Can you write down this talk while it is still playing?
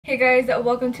Hey guys,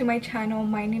 welcome to my channel.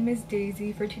 My name is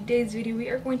Daisy. For today's video, we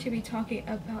are going to be talking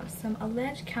about some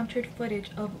alleged captured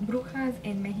footage of Brujas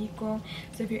in Mexico.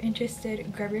 So if you're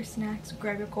interested, grab your snacks,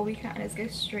 grab your cobija, and let's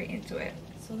get straight into it.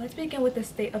 So let's begin with the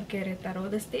state of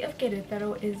Querétaro. The state of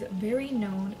Querétaro is very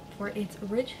known for its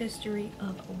rich history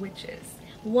of witches.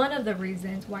 One of the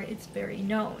reasons why it's very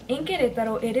known. In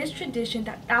Querétaro, it is tradition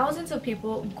that thousands of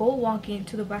people go walking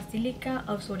to the Basilica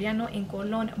of Soriano in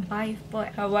Colón by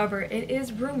foot. However, it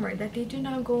is rumored that they do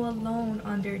not go alone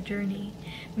on their journey.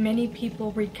 Many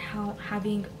people recount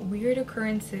having weird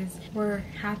occurrences were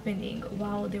happening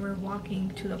while they were walking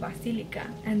to the Basilica,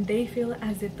 and they feel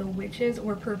as if the witches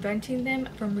were preventing them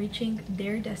from reaching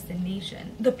their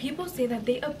destination. The people say that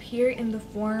they appear in the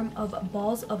form of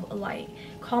balls of light,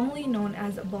 commonly known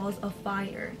as balls of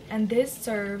fire, and this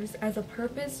serves as a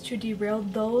purpose to derail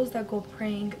those that go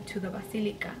praying to the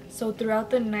Basilica. So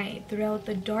throughout the night, throughout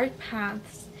the dark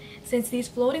paths, since these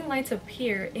floating lights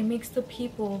appear, it makes the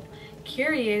people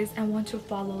curious and want to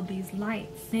follow these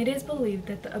lights. It is believed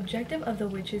that the objective of the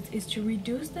witches is to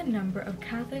reduce the number of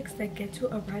Catholics that get to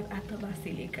arrive at the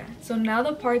Basilica. So now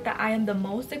the part that I am the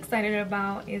most excited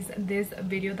about is this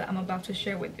video that I'm about to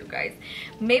share with you guys.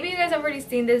 Maybe you guys have already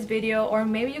seen this video, or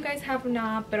maybe you guys have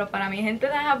not, pero para mi gente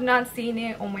that have not seen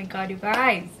it, oh my god, you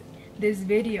guys, this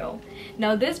video.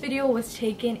 Now this video was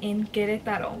taken in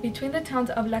Querétaro, between the towns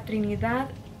of La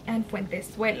Trinidad and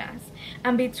Fuentezuelas,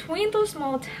 and between those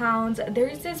small towns there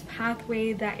is this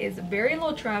pathway that is very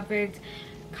low trafficked,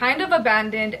 kind of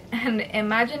abandoned, and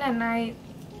imagine at night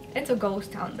it's a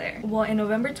ghost town there. Well, in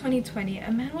November 2020,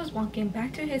 a man was walking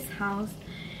back to his house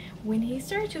when he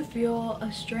started to feel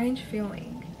a strange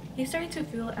feeling. He started to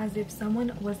feel as if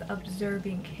someone was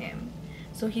observing him,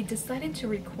 so he decided to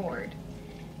record.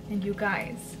 And you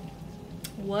guys,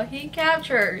 what he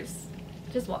captures,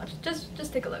 just watch,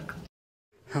 just take a look.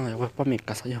 Ya voy para mi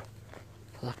casa yo.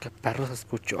 Qué perro se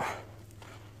escuchó.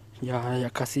 Ya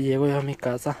casi llego ya a mi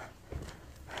casa.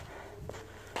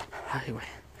 Ay, güey.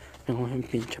 Vengo bien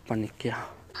pinche paniqueado.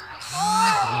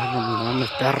 Ay, no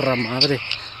mames, perra madre.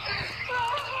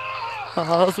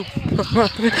 Ah, su puta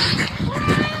madre.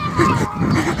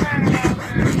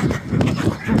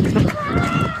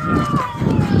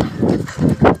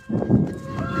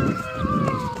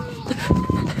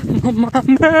 No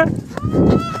mames.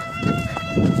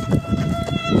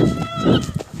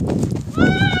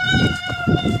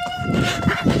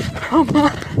 Oh,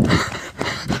 ma.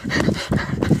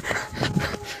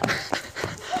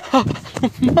 Oh,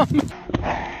 mames.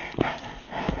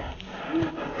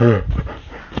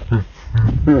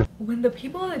 When the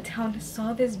people of the town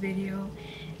saw this video,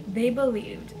 they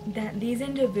believed that these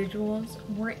individuals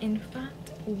were in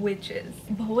fact witches.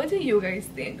 But what do you guys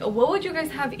think? What would you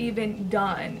guys have even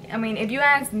done? I mean, if you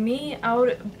asked me, I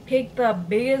would pick the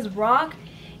biggest rock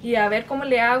y a ver cómo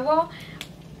le hago.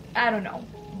 I don't know,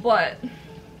 but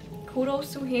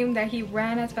kudos to him that he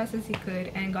ran as fast as he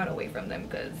could and got away from them,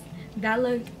 because that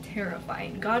looked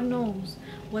terrifying. God knows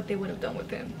what they would have done with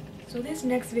him. So this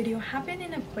next video happened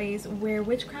in a place where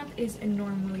witchcraft is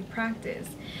normally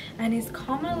practiced and is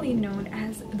commonly known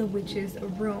as the witch's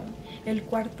room, el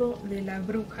cuarto de la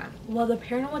bruja. Well, the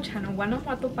paranormal channel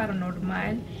Guanajuato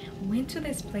Paranormal went to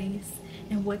this place,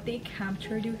 and what they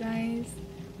captured, you guys,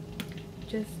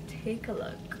 just take a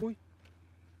look. Uy.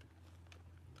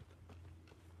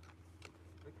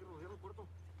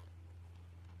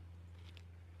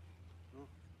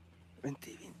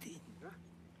 Vente.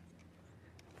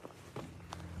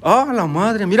 ¡Ah, la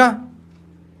madre! ¡Mira!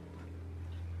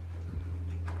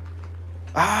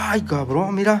 ¡Ay,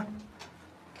 cabrón! ¡Mira!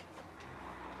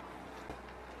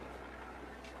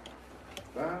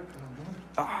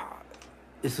 Ah,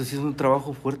 eso sí es un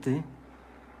trabajo fuerte, ¿eh?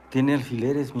 Tiene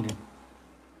alfileres, miren.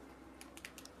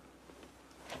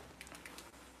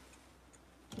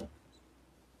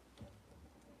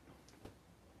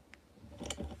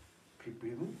 ¿Qué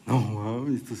pedo? No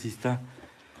mames, esto sí está...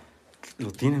 Lo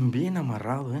tienen bien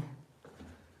amarrado, ¿eh?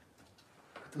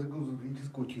 Estás con sus pinches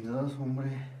cochinadas,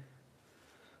 hombre.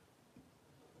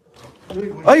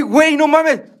 ¡Ay, güey! ¡No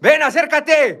mames! ¡Ven,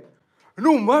 acércate!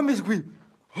 ¡No mames, güey!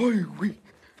 ¡Ay, güey!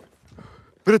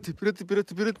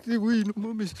 Espérate, güey, no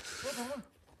mames.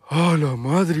 ¡Ah, la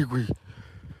madre, güey!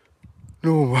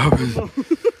 No mames.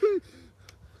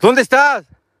 ¿Dónde estás?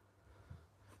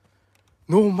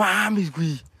 No mames,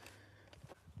 güey.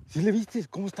 ¿Sí le viste?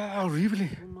 ¿Cómo está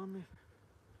horrible? No mames.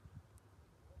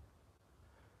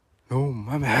 No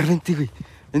mames, a ver, vente, güey.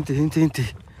 Vente. Traigo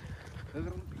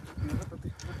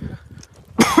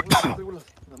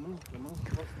la mano.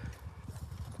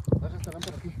 Baja esta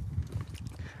lámpara aquí.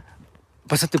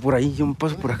 Pásate por ahí, yo me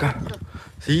paso por acá.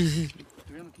 Sí.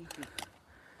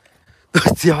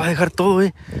 Se va a dejar todo,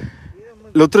 El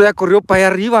otro día corrió para allá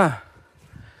arriba.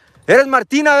 Eres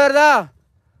Martina, ¿verdad?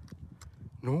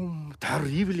 No, está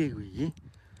horrible, güey.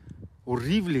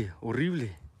 Horrible,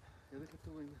 horrible.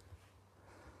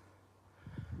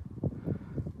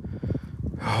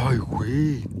 Ay,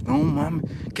 güey. No mames.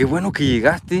 Qué bueno que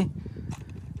llegaste.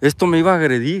 Esto me iba a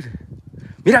agredir.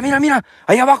 Mira, mira, mira.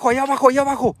 Ahí abajo, ahí abajo, ahí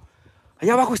abajo. Ahí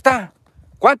abajo está.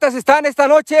 ¿Cuántas están esta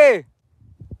noche?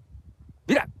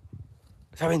 Mira.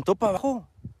 Se aventó para abajo.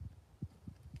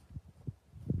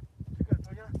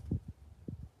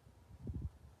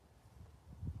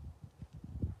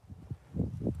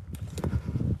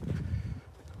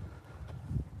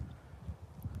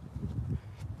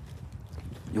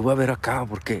 Yo voy a ver acá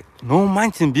porque... No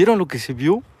manchen, ¿vieron lo que se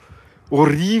vio?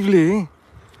 Horrible,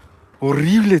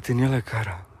 Horrible tenía la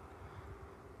cara.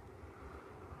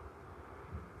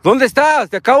 ¿Dónde estás?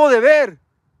 Te acabo de ver.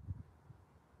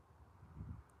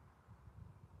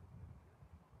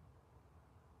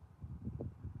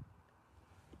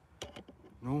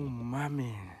 No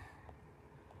mames.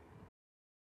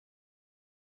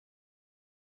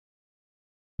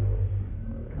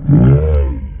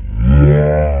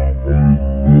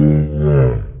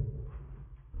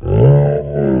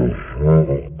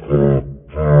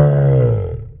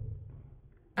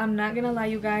 I'm not gonna lie,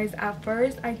 you guys, at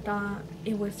first I thought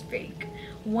it was fake.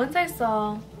 Once I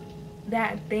saw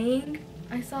that thing,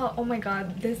 I saw, oh my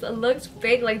god, this looks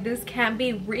fake, like this can't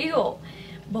be real.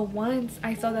 But once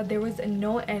I saw that there was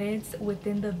no edits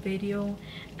within the video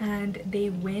and they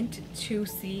went to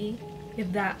see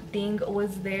if that thing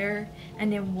was there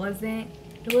and it wasn't,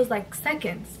 it was like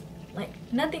seconds. Like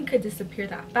nothing could disappear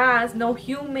that fast. No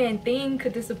human thing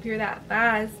could disappear that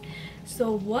fast.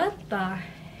 So what the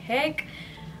heck?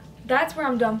 That's where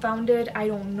I'm dumbfounded. I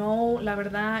don't know, la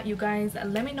verdad. You guys,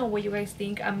 let me know what you guys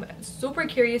think. I'm super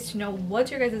curious to know what's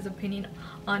your guys' opinion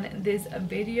on this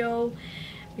video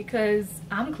because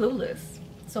I'm clueless.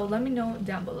 So let me know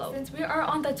down below. Since we are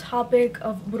on the topic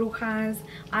of brujas,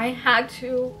 I had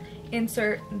to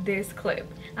insert this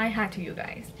clip. I had to, you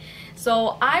guys.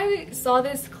 So I saw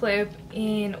this clip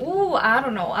in, I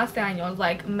don't know, hace años,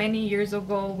 like many years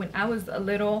ago when I was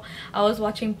little. I was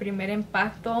watching Primer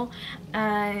Impacto,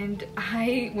 and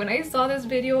when I saw this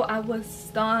video, I was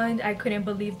stunned. I couldn't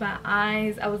believe my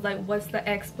eyes. I was like, what's the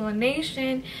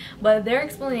explanation? But their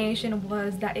explanation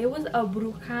was that it was a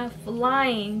bruja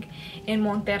flying in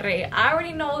Monterrey. I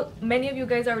already know many of you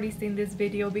guys already seen this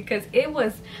video because it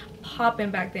was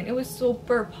popping back then. It was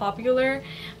super popular,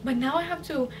 but now I have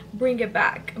to bring it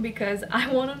back because I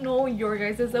want to know your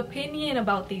guys' opinion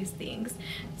about these things.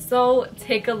 So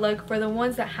take a look for the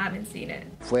ones that haven't seen it.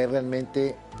 Fue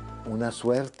realmente una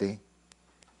suerte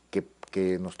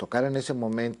que nos tocara en ese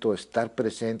momento estar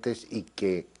presentes y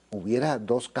que hubiera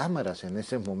 2 cámaras en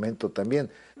ese momento también.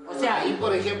 O sea, y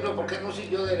por ejemplo, ¿por qué no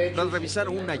siguió derecho? Tras revisar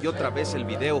una y otra vez el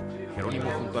video,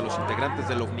 Jerónimo junto a los integrantes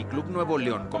del OVNI Club Nuevo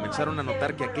León comenzaron a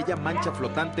notar que aquella mancha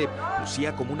flotante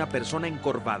lucía como una persona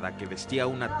encorvada que vestía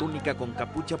una túnica con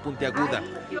capucha puntiaguda.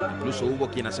 Incluso hubo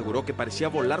quien aseguró que parecía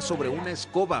volar sobre una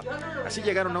escoba. Así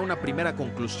llegaron a una primera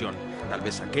conclusión. Tal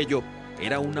vez aquello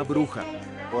era una bruja.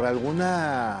 Por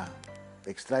alguna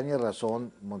extraña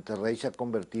razón, Monterrey se ha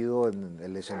convertido en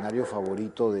el escenario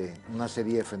favorito de una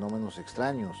serie de fenómenos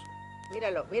extraños.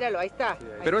 Míralo, míralo, ahí está.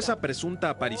 Pero esa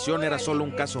presunta aparición era solo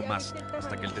un caso más,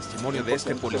 hasta que el testimonio de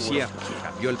este policía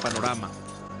cambió el panorama.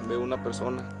 Veo una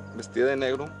persona vestida de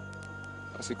negro,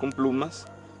 así con plumas,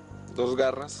 2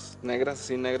 garras negras,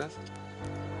 así negras.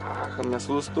 Me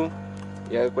asusto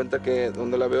y me doy cuenta que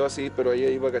donde la veo así, pero ella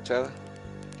iba agachada.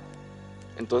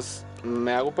 Entonces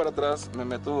me hago para atrás, me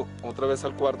meto otra vez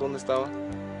al cuarto donde estaba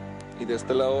y de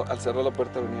este lado, al cerrar la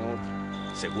puerta, venía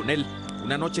otro. Según él,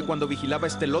 una noche cuando vigilaba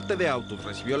este lote de autos,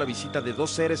 recibió la visita de 2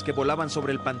 seres que volaban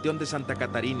sobre el Panteón de Santa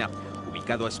Catarina,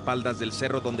 ubicado a espaldas del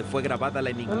cerro donde fue grabada la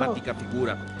enigmática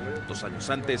figura. 2 años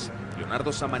antes,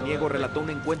 Leonardo Samaniego relató un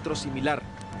encuentro similar.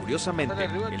 Curiosamente,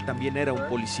 él también era un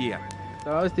policía.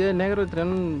 Estaba vestida de negro y tenía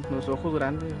unos ojos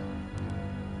grandes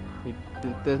y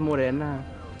tez morena.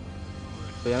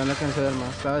 Pero ya no la alcancé a ver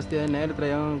más. Estaba vestida de negro,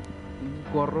 traía un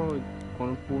gorro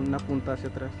con una punta hacia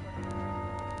atrás.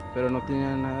 Pero no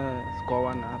tenía nada de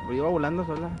escoba, nada. Pero iba volando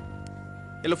sola.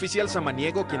 El oficial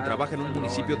Samaniego, quien trabaja en un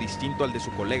municipio distinto al de su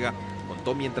colega,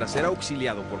 contó mientras era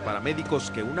auxiliado por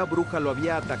paramédicos que una bruja lo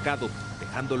había atacado,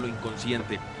 dejándolo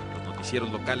inconsciente. Los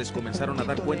noticieros locales comenzaron a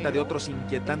dar cuenta de otros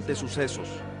inquietantes sucesos.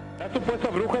 La supuesta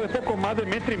bruja de poco más de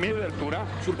 1,5 metros de altura.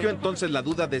 Surgió entonces la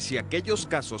duda de si aquellos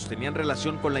casos tenían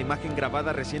relación con la imagen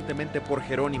grabada recientemente por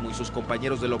Jerónimo y sus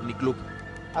compañeros del OVNI Club.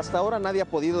 Hasta ahora nadie ha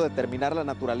podido determinar la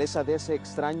naturaleza de ese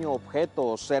extraño objeto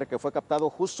o ser que fue captado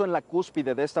justo en la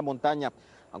cúspide de esta montaña,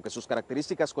 aunque sus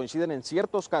características coinciden en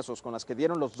ciertos casos con las que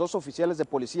dieron los 2 oficiales de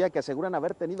policía que aseguran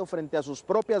haber tenido frente a sus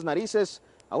propias narices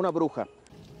a una bruja.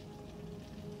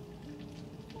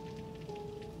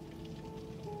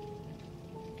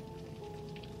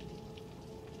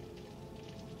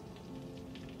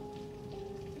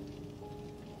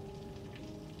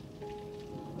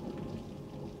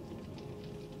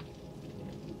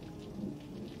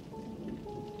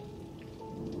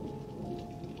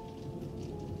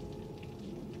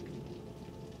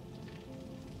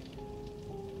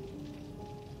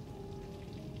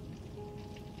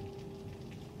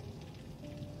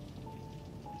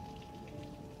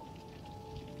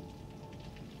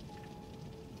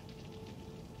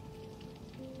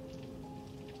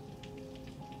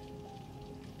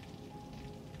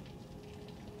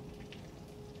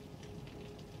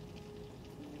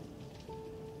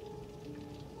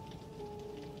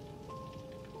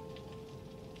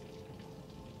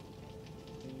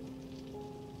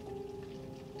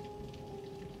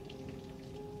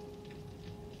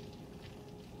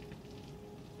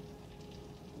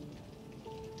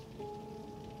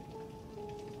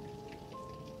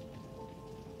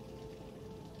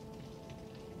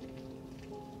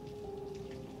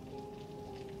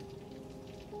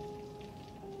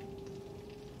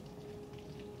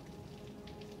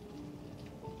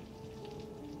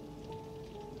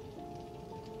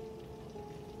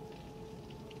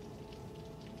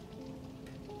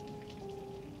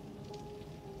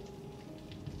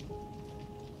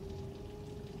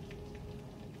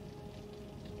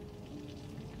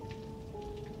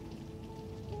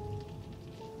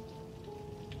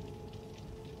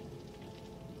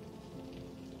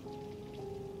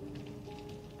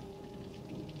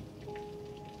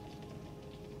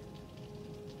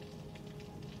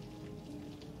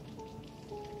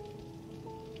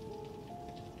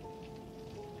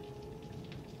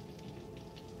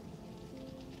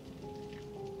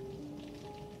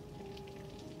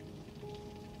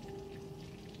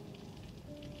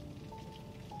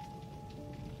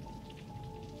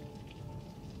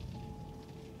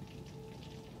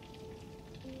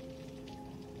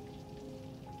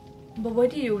 But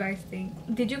what do you guys think?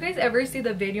 Did you guys ever see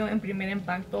the video en Primer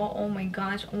Impacto? Oh my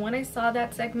gosh, when I saw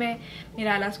that segment,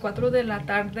 mira, a las 4 de la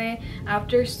tarde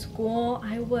after school,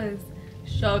 I was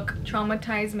shook,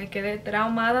 traumatized, me quedé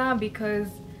traumada because,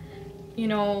 you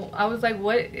know, I was like,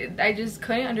 what? I just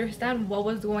couldn't understand what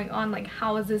was going on. Like,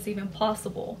 how is this even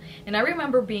possible? And I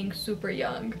remember being super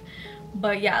young.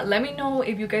 But yeah, let me know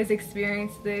if you guys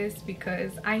experienced this,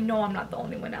 because I know I'm not the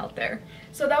only one out there.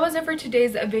 So that was it for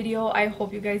today's video. I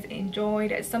hope you guys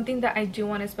enjoyed. Something that I do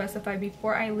want to specify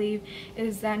before I leave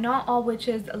is that not all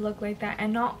witches look like that,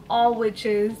 and not all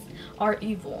witches are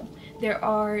evil. There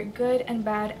are good and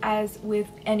bad, as with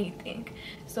anything.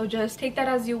 So just take that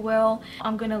as you will.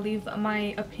 I'm gonna leave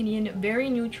my opinion very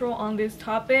neutral on this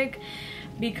topic,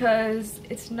 because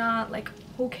it's not like,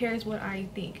 who cares what I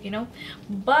think, you know?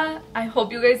 But I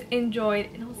hope you guys enjoyed,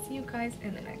 and I'll see you guys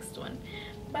in the next one.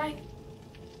 Bye.